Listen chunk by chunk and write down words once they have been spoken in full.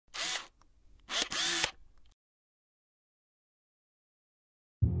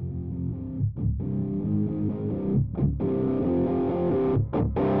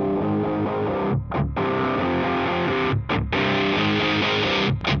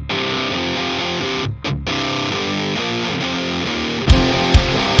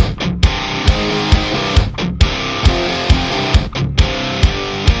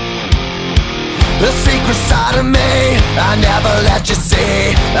The secret side of me I never let you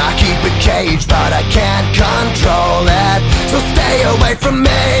see. I keep it caged but I can't control it. So stay away from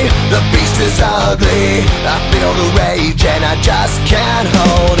me, the beast is ugly. I feel the rage and I just can't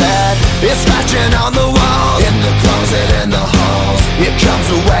hold it. It's scratching on the walls, in the closet, in the halls. It comes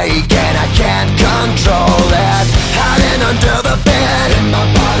awake and I can't control it. Hiding under the bed, in my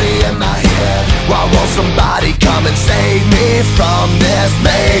body, in my head. Why won't somebody come and save me from this?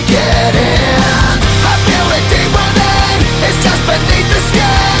 Make it end. I feel it deep within, it's just beneath the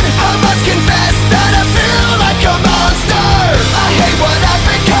skin. I must confess that I feel like a monster. I hate what I've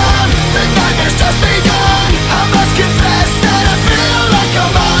become, the nightmare's just begun. I must confess that I feel like a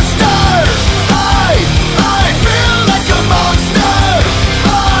monster. I feel like a monster.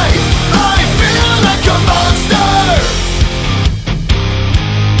 I feel like a monster.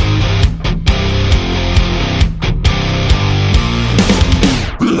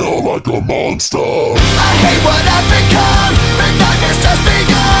 Feel like a monster. I hate what I've become, the nightmare's just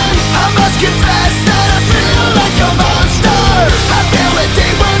begun. I must confess that I feel like a monster. I feel it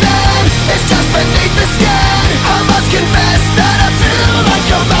deep within, it's just beneath the skin. I must confess that I feel like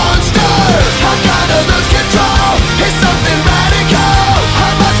a monster. I'm gonna lose control, it's something radical. I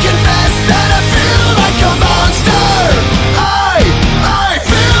must confess that I feel like a monster. I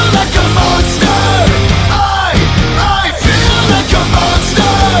feel like a monster. I feel like a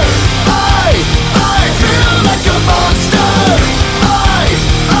monster. I feel like a monster.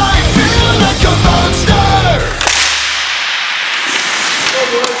 I feel like a monster.